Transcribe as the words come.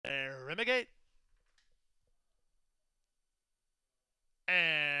in the gate.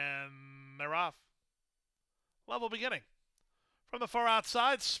 And they're off. Level beginning. From the far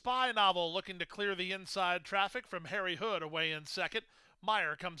outside, Spy Novel looking to clear the inside traffic from Harry Hood away in second.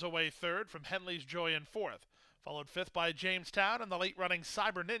 Meyer comes away third from Henley's Joy in fourth. Followed fifth by Jamestown and the late-running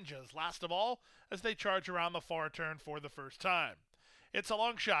Cyber Ninjas, last of all, as they charge around the far turn for the first time. It's a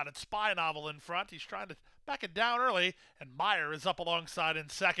long shot. It's Spy Novel in front. He's trying to back it down early, and Meyer is up alongside in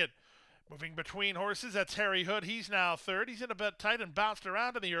second. Moving between horses, that's Harry Hood. He's now third. He's in a bit tight and bounced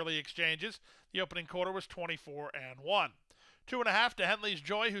around in the early exchanges. The opening quarter was 24-1. 2.5 to Henley's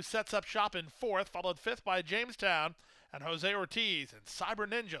Joy, who sets up shop in fourth, followed fifth by Jamestown and Jose Ortiz and Cyber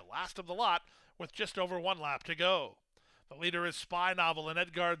Ninja, last of the lot, with just over 1 lap to go. The leader is Spy Novel and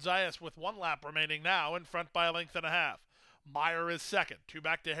Edgar Zayas with 1 lap remaining now, in front by a length and a half. Meyer is second, 2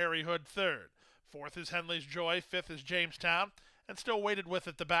 back to Harry Hood third. Fourth is Henley's Joy, fifth is Jamestown, and still weighted with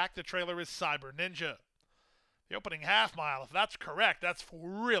at the back, the trailer is Cyber Ninja. The opening half mile, if that's correct, that's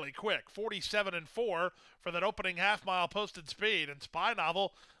really quick. 47-4 for that opening half mile posted speed. And Spy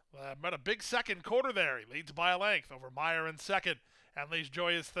Novel met a big second quarter there. He leads by a length over Meyer in second. Henley's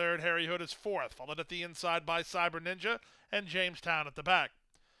Joy is third. Harry Hood is fourth, followed at the inside by Cyber Ninja and Jamestown at the back.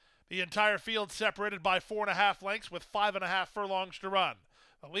 The entire field separated by 4.5 lengths with 5.5 furlongs to run.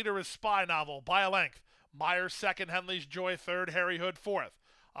 The leader is Spy Novel by a length. Meyer second, Henley's Joy third, Harry Hood fourth.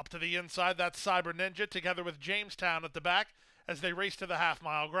 Up to the inside, that's Cyber Ninja, together with Jamestown at the back as they race to the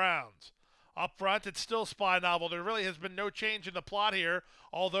half-mile grounds. Up front, it's still Spy Novel. There really has been no change in the plot here,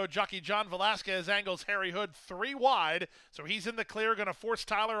 although jockey John Velasquez angles Harry Hood 3 wide, so he's in the clear, going to force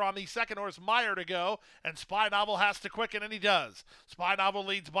Tyler on the second horse, Meyer, to go, and Spy Novel has to quicken, and he does. Spy Novel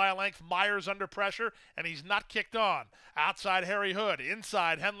leads by a length. Meyer's under pressure, and he's not kicked on. Outside, Harry Hood.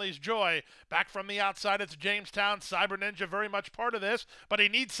 Inside, Henley's Joy. Back from the outside, it's Jamestown. Cyber Ninja very much part of this, but he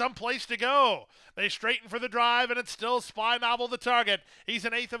needs some place to go. They straighten for the drive, and it's still Spy Novel the target. He's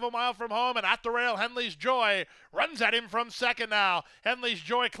an eighth of a mile from home, and at the rail, Henley's Joy runs at him from second now. Henley's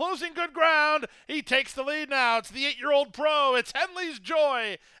Joy closing good ground. He takes the lead now. It's the 8-year-old pro. It's Henley's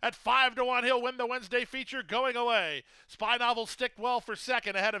Joy at 5-1. He'll win the Wednesday feature going away. Spy Novel sticked well for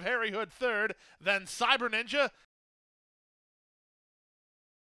second ahead of Harry Hood third. Then Cyber Ninja